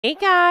Hey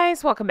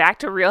guys, welcome back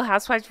to Real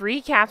Housewives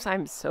Recaps.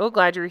 I'm so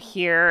glad you're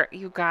here.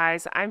 You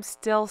guys, I'm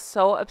still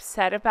so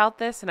upset about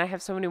this and I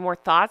have so many more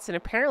thoughts, and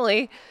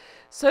apparently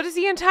so does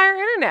the entire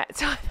internet.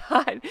 So I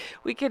thought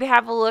we could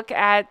have a look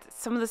at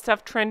some of the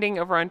stuff trending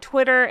over on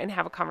Twitter and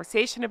have a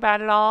conversation about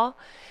it all.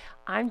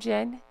 I'm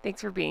Jen.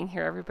 Thanks for being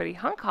here, everybody.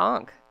 Honk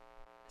honk.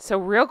 So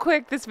real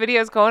quick, this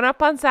video is going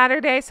up on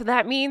Saturday, so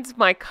that means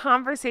my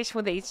conversation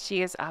with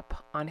HG is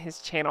up on his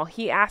channel.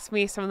 He asked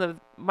me some of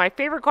my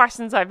favorite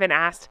questions I've been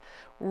asked.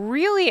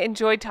 Really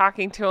enjoyed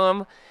talking to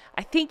him.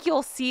 I think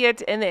you'll see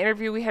it in the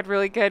interview. We had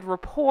really good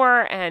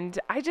rapport, and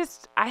I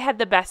had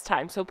the best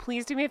time. So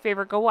please do me a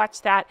favor, go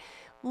watch that.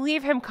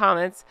 Leave him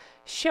comments.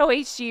 Show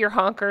HG your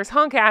honkers.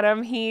 Honk at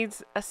him.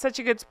 He's such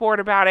a good sport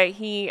about it.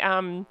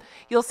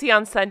 You'll see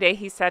on Sunday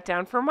he sat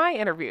down for my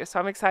interview, so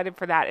I'm excited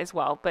for that as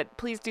well. But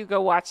please do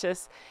go watch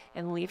this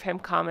and leave him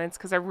comments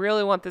because I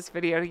really want this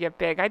video to get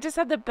big. I just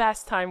had the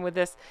best time with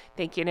this.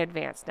 Thank you in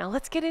advance. Now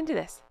let's get into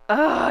this.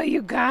 Oh,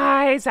 you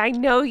guys, I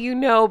know you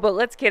know, but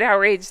let's get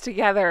outraged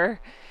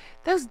together.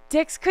 Those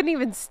dicks couldn't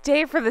even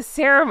stay for the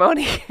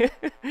ceremony.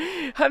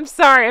 I'm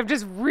sorry, I'm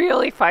just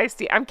really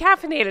feisty. I'm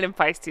caffeinated and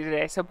feisty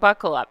today, so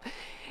buckle up.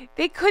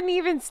 They couldn't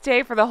even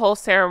stay for the whole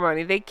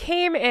ceremony. They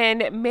came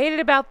in, made it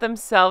about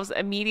themselves,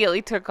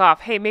 immediately took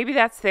off. Hey, maybe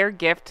that's their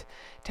gift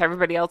to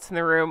everybody else in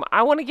the room.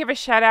 I want to give a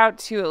shout out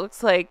to, it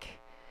looks like,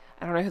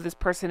 I don't know who this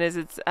person is.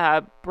 It's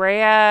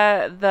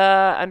Brea_me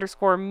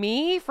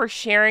for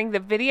sharing the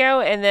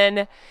video, and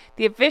then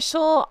the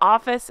official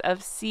office of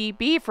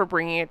CB for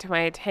bringing it to my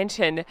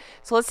attention.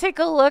 So let's take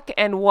a look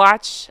and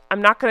watch.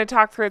 I'm not going to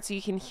talk through it so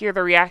you can hear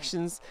the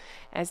reactions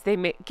as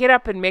they get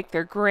up and make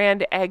their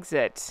grand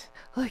exit.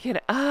 Look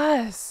at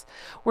us.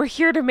 We're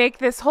here to make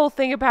this whole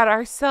thing about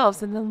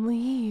ourselves and then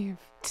leave.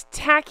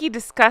 Tacky,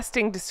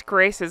 disgusting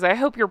disgraces. I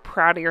hope you're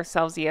proud of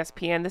yourselves,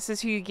 ESPN. This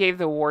is who you gave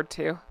the award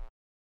to.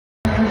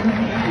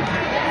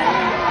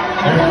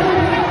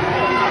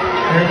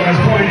 Everybody's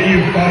pointing to you.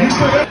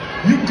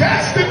 You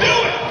got to do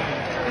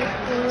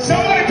it.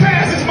 Somebody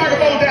pass this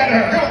microphone down to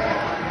her.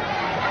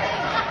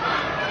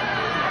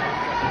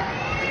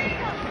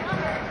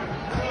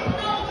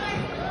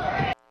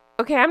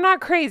 Go. Okay, I'm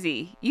not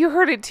crazy. You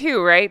heard it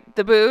too, right?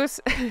 The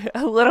boos,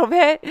 a little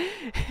bit.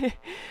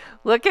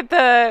 Look at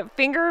the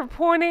finger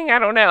pointing. I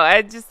don't know.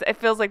 It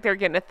feels like they're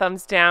getting a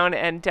thumbs down,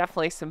 and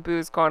definitely some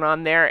boos going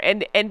on there.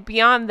 And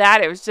beyond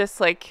that, it was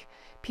just like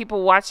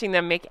people watching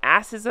them make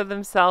asses of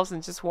themselves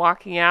and just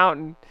walking out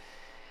and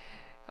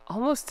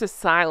almost to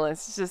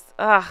silence. It's just,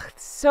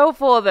 so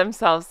full of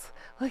themselves.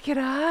 Look at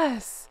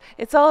us.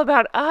 It's all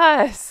about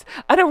us.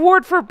 An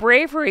award for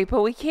bravery,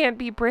 but we can't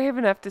be brave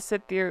enough to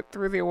sit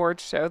through the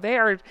awards show. They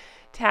are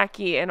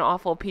tacky and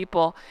awful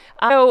people.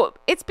 So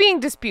it's being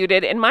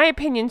disputed. In my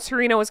opinion,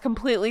 Serena was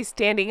completely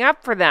standing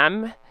up for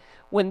them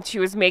when she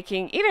was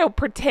making,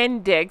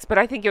 pretend digs, but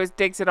I think it was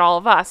digs at all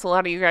of us. A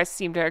lot of you guys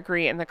seem to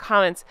agree in the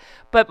comments.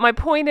 But my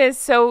point is,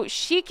 so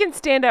she can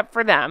stand up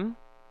for them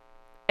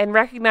and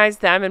recognize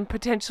them and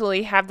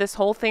potentially have this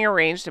whole thing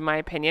arranged, in my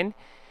opinion.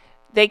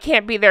 They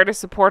can't be there to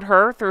support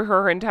her through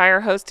her entire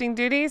hosting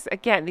duties.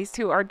 Again, these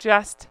two are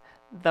just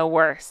the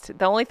worst.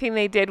 The only thing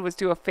they did was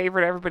do a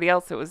favor to everybody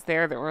else that was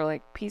there that were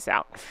like, peace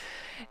out.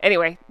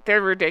 Anyway, they're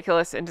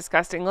ridiculous and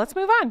disgusting. Let's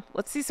move on.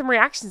 Let's see some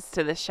reactions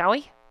to this, shall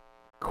we?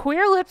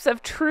 Queer Lips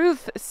of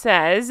Truth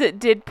says,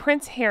 did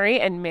Prince Harry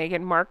and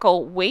Meghan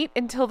Markle wait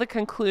until the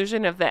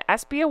conclusion of the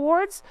ESPY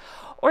Awards,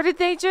 or did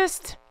they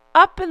just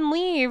up and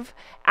leave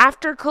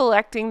after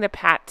collecting the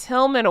Pat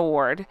Tillman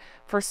Award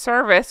for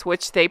service,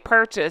 which they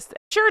purchased?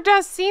 Sure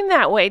does seem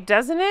that way,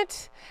 doesn't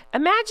it?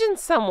 Imagine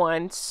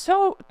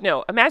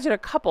a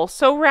couple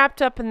so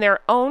wrapped up in their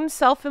own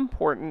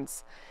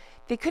self-importance,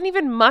 they couldn't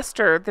even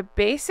muster the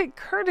basic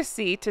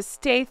courtesy to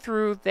stay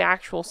through the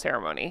actual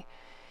ceremony.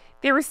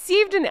 They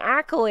received an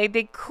accolade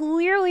they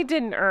clearly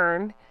didn't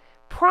earn,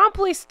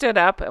 promptly stood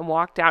up and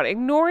walked out,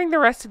 ignoring the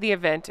rest of the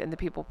event and the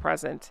people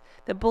present.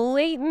 The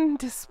blatant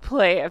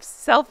display of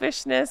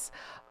selfishness,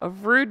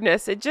 of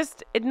rudeness, it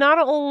not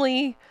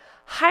only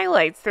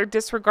highlights their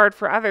disregard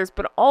for others,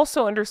 but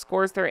also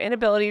underscores their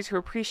inability to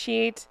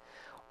appreciate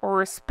or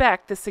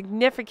respect the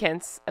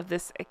significance of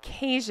this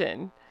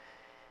occasion.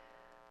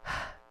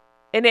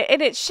 And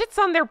it shits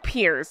on their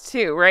peers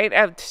too, right?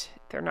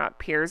 They're not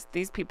peers.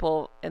 These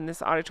people in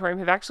this auditorium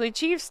have actually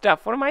achieved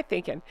stuff. What am I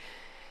thinking?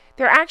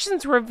 Their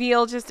actions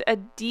reveal just a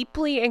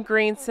deeply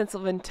ingrained sense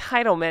of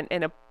entitlement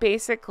and a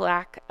basic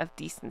lack of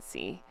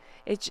decency.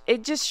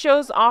 It just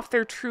shows off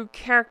their true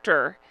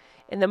character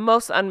in the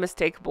most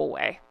unmistakable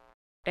way.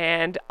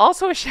 And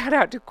also a shout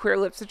out to Queer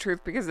Lips of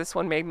Truth because this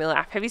one made me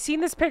laugh. Have you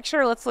seen this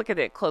picture? Let's look at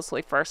it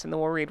closely first and then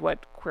we'll read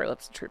what Queer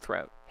Lips of Truth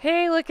wrote.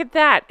 Hey, look at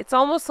that. It's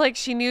almost like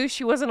she knew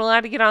she wasn't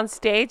allowed to get on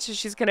stage, so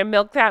she's going to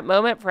milk that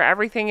moment for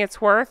everything it's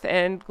worth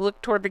and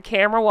look toward the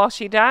camera while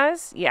she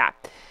does. Yeah.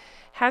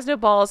 has no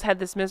balls, had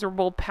this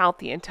miserable pout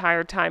the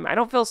entire time. I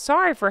don't feel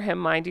sorry for him,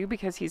 mind you,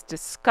 because he's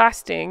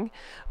disgusting,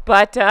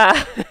 but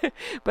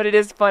but it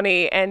is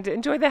funny, and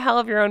enjoy the hell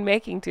of your own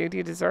making, dude.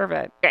 You deserve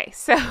it. Okay,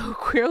 so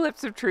Queer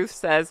Lips of Truth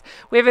says,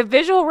 we have a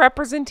visual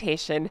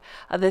representation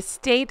of the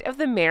state of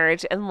the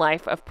marriage and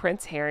life of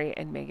Prince Harry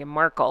and Meghan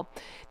Markle.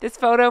 This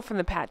photo from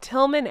the Pat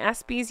Tillman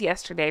ESPYs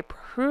yesterday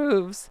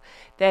proves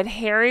that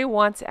Harry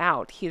wants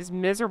out. He is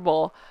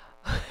miserable.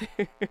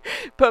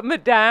 But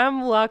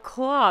Madame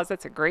Laclaus,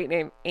 that's a great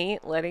name,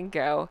 ain't letting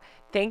go.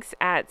 Thanks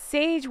at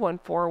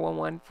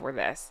Sage1411 for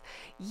this.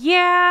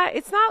 Yeah,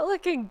 it's not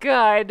looking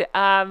good.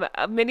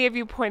 Many of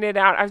you pointed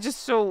out, I was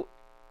just so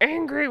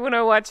angry when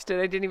I watched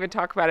it. I didn't even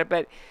talk about it,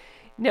 but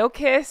no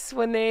kiss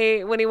when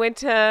he went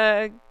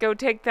to go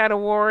take that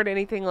award,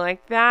 anything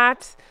like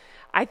that.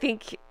 I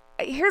think,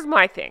 here's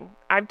my thing.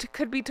 I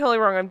could be totally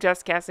wrong. I'm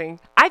just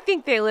guessing. I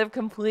think they live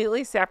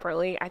completely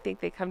separately. I think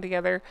they come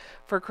together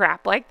for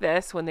crap like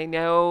this when they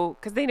know,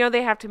 because they know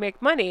they have to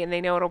make money and they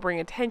know it'll bring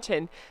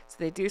attention. So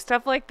they do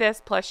stuff like this.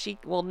 Plus, she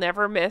will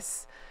never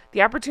miss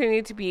the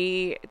opportunity to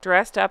be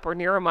dressed up or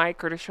near a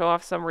mic or to show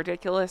off some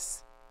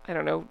ridiculous, I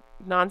don't know,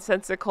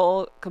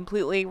 nonsensical,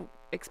 completely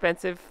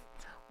expensive,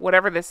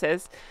 whatever this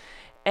is.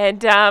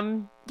 And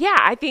yeah,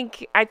 I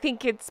think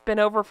it's been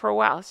over for a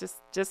while. It's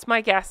just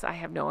my guess. I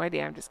have no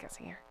idea. I'm just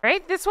guessing here. All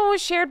right, this one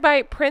was shared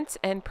by Prince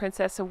and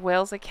Princess of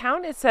Wales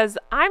account. It says,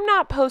 I'm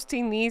not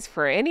posting these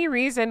for any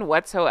reason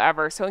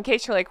whatsoever. So in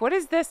case you're like, what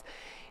is this?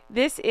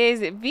 This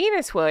is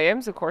Venus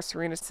Williams, of course,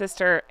 Serena's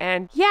sister.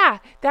 And yeah,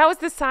 that was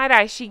the side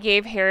eye she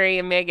gave Harry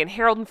and Meghan,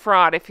 Harold and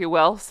fraud, if you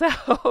will.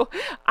 So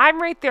I'm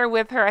right there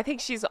with her. I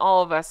think she's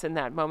all of us in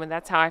that moment.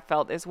 That's how I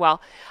felt as well.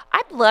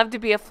 I'd love to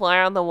be a fly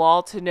on the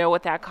wall to know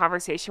what that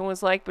conversation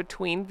was like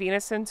between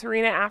Venus and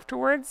Serena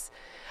afterwards.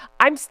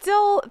 I'm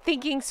still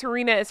thinking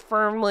Serena is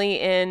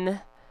firmly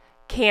in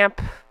camp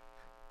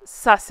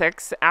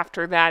Sussex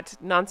after that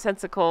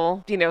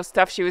nonsensical,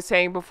 stuff she was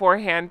saying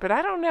beforehand. But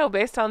I don't know,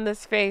 based on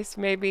this face,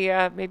 maybe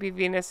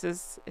Venus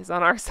is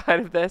on our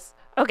side of this.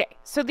 Okay,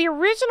 so the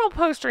original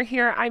poster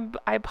here, I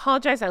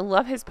apologize. I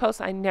love his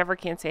post. I never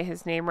can say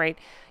his name right.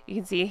 You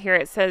can see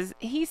here,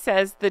 he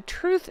says, the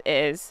truth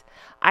is,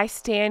 I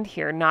stand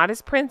here not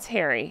as Prince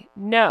Harry.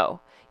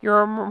 No,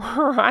 you're a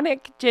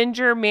moronic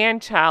ginger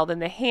man-child in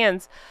the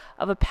hands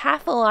of a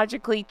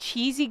pathologically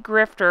cheesy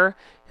grifter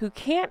who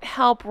can't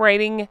help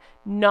writing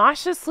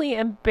nauseously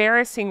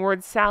embarrassing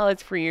word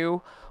salads for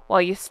you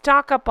while you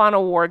stock up on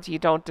awards you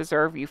don't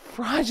deserve, you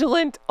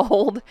fraudulent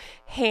old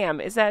ham.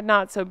 Is that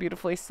not so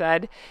beautifully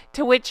said?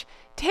 To which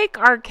Take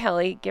R.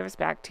 Kelly, Give Us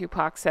Back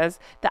Tupac, says,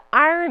 the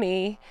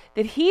irony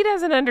that he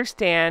doesn't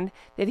understand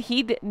that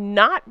he'd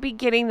not be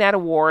getting that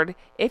award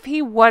if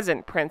he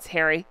wasn't Prince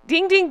Harry.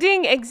 Ding, ding,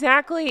 ding.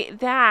 Exactly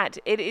that.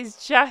 It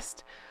is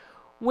just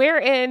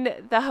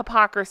wherein the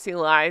hypocrisy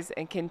lies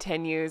and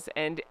continues.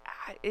 And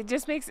it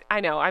just makes, I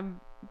know, I'm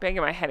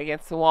banging my head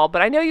against the wall,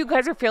 but I know you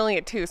guys are feeling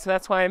it too. So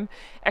that's why I'm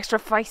extra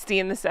feisty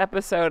in this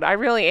episode. I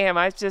really am.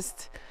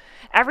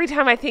 Every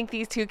time I think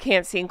these two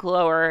can't sink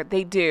lower,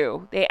 they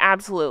do. They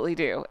absolutely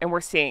do. And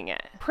we're seeing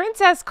it.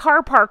 Princess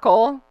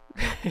Carparkle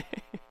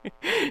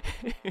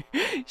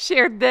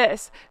shared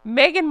this.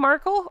 Meghan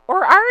Markle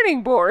or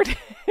ironing board?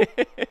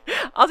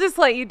 I'll just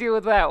let you do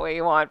with that what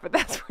you want, but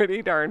that's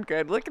pretty darn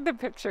good. Look at the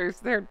pictures.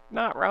 They're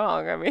not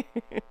wrong. I mean,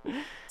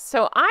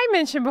 so I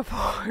mentioned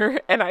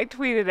before, and I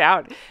tweeted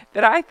out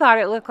that I thought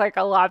it looked like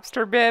a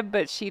lobster bib,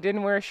 but she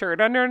didn't wear a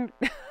shirt under.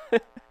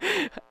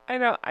 I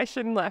know I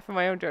shouldn't laugh at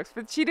my own jokes,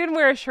 but she didn't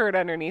wear a shirt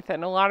underneath it,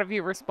 and a lot of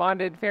you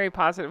responded very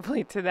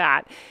positively to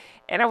that.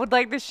 And I would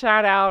like to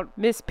shout out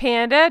Miss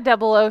Panda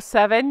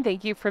 007.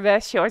 Thank you for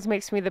this. She always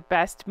makes me the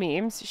best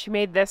memes. She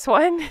made this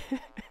one.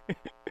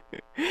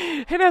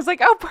 And I was like,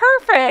 oh,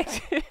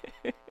 perfect.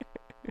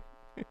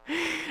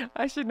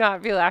 I should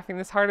not be laughing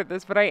this hard at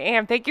this, but I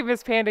am. Thank you,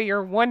 Miss Panda.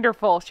 You're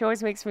wonderful. She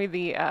always makes me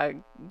the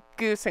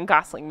goose and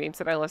gosling memes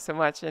that I love so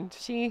much. And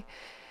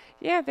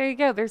yeah, there you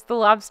go. There's the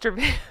lobster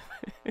bib.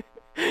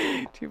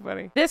 Too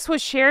funny. This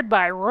was shared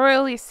by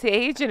Royally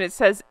Sage, and it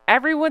says,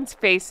 everyone's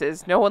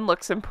faces. No one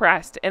looks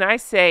impressed. And I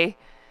say,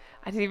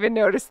 I didn't even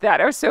notice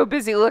that. I was so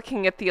busy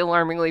looking at the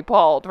alarmingly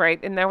bald, right?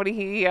 Isn't that what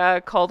he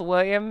called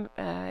William,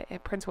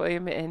 Prince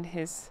William, in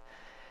his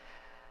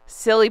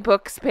silly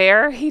book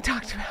Spare? He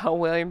talked about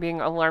William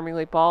being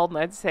alarmingly bald, and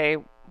I'd say,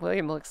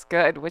 William looks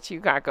good. What you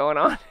got going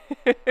on?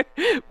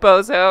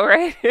 Bozo,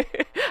 right?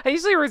 I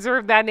usually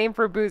reserve that name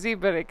for Boozy,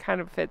 but it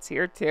kind of fits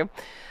here too.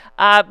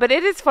 But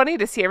it is funny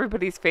to see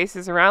everybody's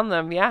faces around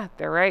them. Yeah,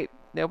 they're right.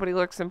 Nobody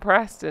looks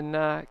impressed, and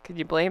could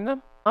you blame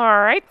them?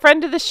 All right,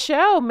 friend of the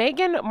show,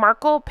 Meghan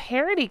Markle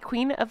parody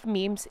Queen of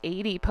Memes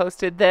 80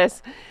 posted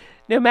this.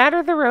 No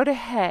matter the road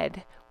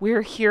ahead,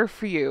 we're here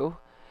for you.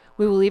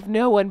 We will leave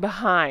no one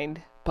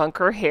behind.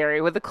 Bunker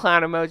Harry with a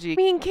clown emoji. I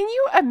mean, can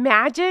you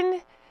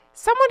imagine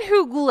someone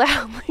who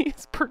loudly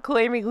is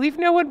proclaiming, leave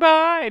no one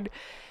behind,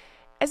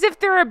 as if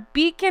they're a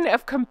beacon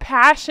of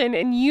compassion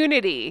and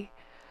unity?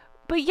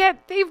 But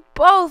yet they've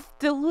both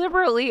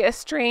deliberately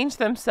estranged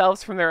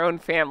themselves from their own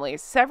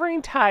families,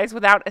 severing ties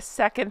without a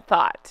second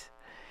thought.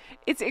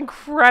 It's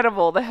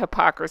incredible, the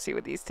hypocrisy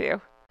with these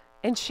two.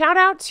 And shout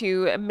out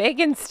to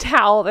Meghan's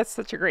Towel, that's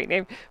such a great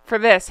name, for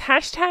this.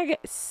 Hashtag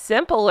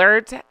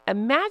SimpAlert.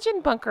 Imagine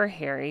Bunker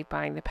Harry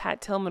buying the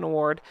Pat Tillman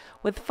Award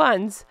with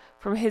funds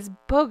from his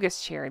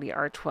bogus charity,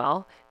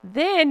 Archwell,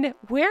 then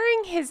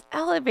wearing his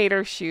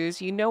elevator shoes.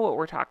 You know what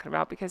we're talking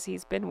about because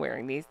he's been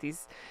wearing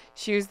these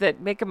shoes that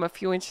make him a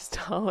few inches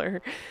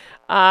taller,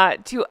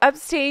 to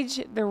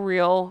upstage the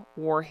real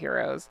war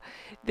heroes.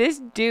 This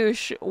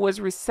douche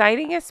was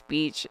reciting a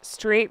speech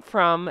straight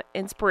from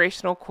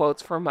inspirational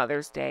quotes for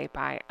Mother's Day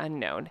by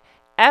unknown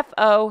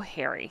F.O.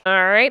 Harry.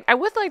 All right, I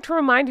would like to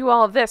remind you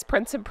all of this.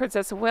 Prince and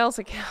Princess of Wales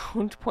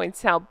account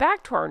points out,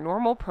 back to our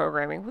normal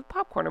programming with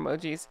popcorn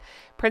emojis.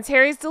 Prince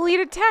Harry's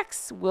deleted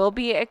texts will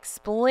be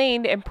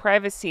explained in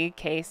privacy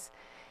case,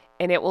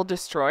 and it will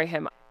destroy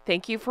him.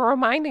 Thank you for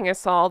reminding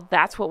us all.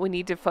 That's what we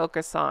need to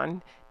focus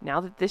on.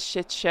 Now that this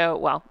shit show,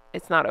 well,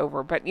 it's not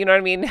over, but you know what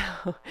I mean?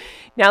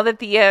 Now that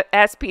the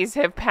ESPYs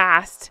have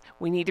passed,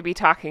 we need to be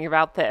talking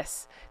about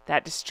this.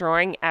 That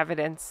destroying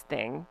evidence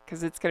thing,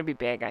 because it's going to be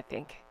big, I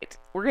think.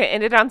 We're going to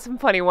end it on some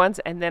funny ones,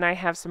 and then I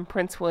have some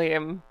Prince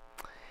William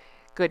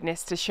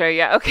goodness to show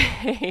you.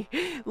 Okay,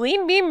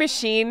 Lean Meme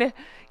Machine.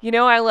 You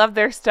know I love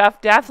their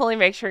stuff. Definitely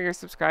make sure you're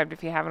subscribed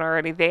if you haven't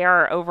already. They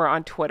are over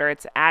on Twitter.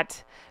 It's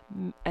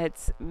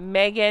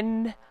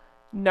Meghan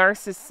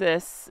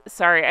Narcissus.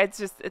 Sorry, it's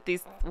just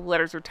these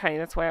letters are tiny.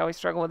 That's why I always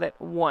struggle with it.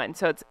 1.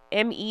 So it's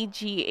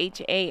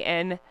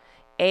MEGHANARCISS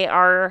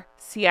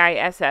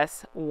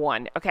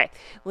 1. Okay,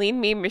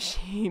 Lean Meme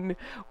Machine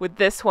with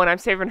this one. I'm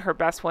saving her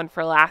best one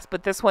for last,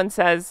 but this one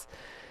says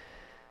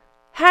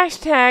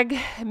hashtag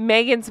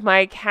Megan's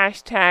mic,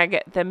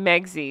 hashtag the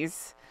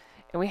Megsies.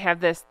 And we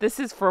have this. This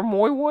is for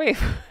my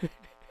wife.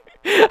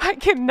 I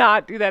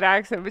cannot do that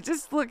accent, but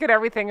just look at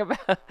everything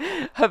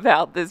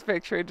about this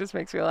picture. It just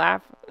makes me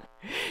laugh.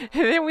 And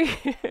then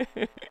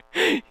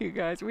you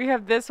guys, we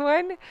have this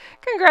one.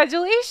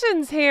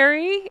 Congratulations,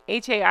 Harry.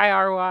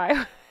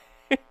 H-A-I-R-Y.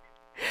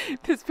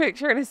 This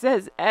picture, and it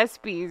says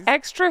ESPYs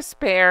Extra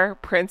Spare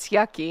Prince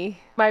Yucky.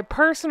 My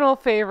personal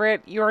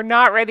favorite. You're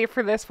not ready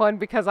for this one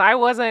because I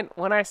wasn't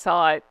when I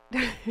saw it.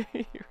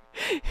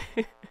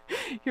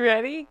 You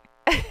ready?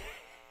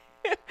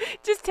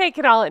 Just take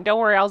it all in. Don't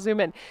worry, I'll zoom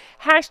in.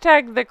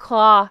 Hashtag the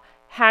claw.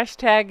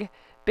 Hashtag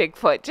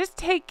Bigfoot. Just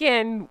take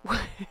in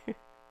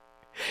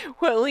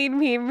what Lean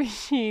Meme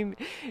Machine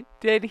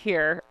did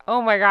here.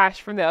 Oh my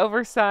gosh, from the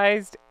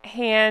oversized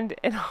hand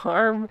and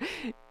arm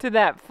to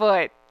that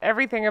foot.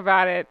 Everything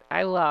about it,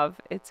 I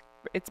love. It's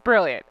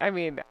brilliant. I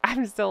mean,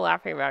 I'm still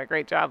laughing about it.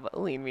 Great job,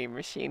 Lean Meme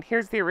Machine.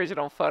 Here's the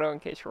original photo in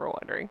case you were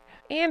wondering.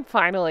 And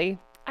finally,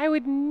 I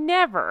would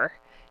never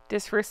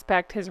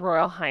disrespect His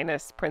Royal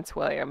Highness Prince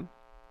William.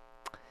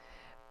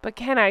 But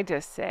can I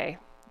just say,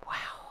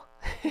 wow.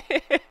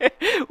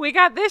 We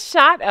got this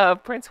shot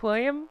of Prince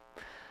William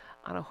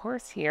on a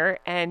horse here,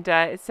 and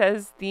it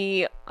says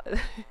the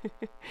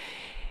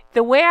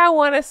way I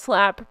want to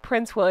slap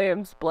Prince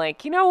William's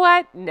blank. You know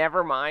what?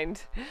 Never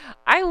mind.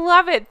 I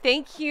love it.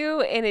 Thank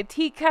you. In a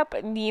teacup,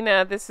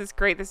 Nina. This is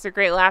great. This is a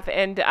great laugh.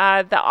 And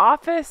the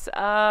Office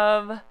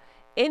of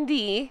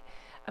Indy,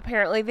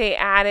 apparently they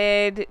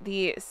added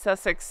the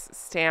Sussex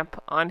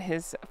stamp on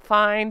his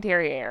fine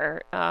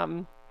derriere,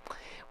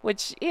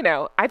 which, you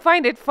know, I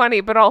find it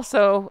funny, but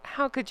also,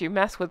 how could you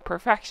mess with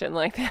perfection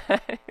like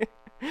that?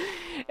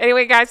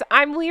 Anyway, guys,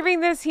 I'm leaving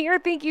this here.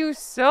 Thank you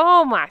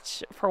so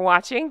much for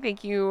watching.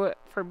 Thank you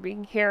for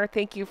being here.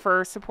 Thank you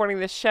for supporting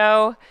the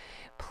show.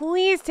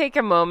 Please take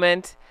a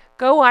moment.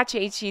 Go watch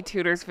HG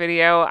Tutor's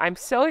video. I'm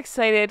so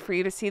excited for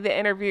you to see the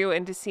interview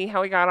and to see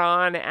how we got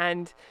on.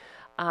 And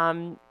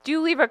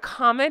do leave a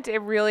comment. It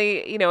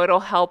really, you know, it'll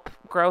help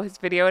grow his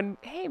video. And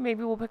hey,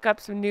 maybe we'll pick up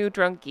some new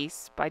drunk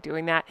geese by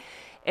doing that.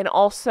 And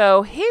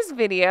also his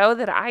video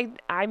that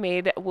I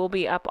made will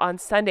be up on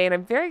Sunday, and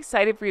I'm very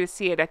excited for you to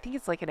see it. I think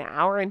it's like an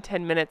hour and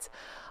 10 minutes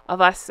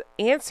of us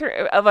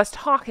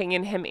talking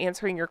and him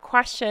answering your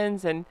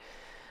questions, and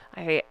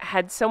I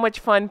had so much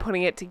fun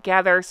putting it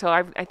together. So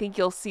I think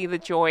you'll see the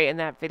joy in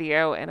that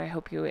video, and I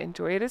hope you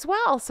enjoy it as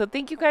well. So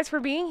thank you guys for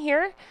being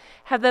here.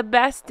 Have the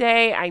best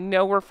day. I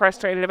know we're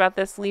frustrated about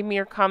this. Leave me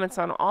your comments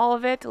on all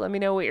of it. Let me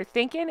know what you're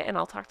thinking, and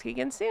I'll talk to you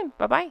again soon.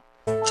 Bye-bye.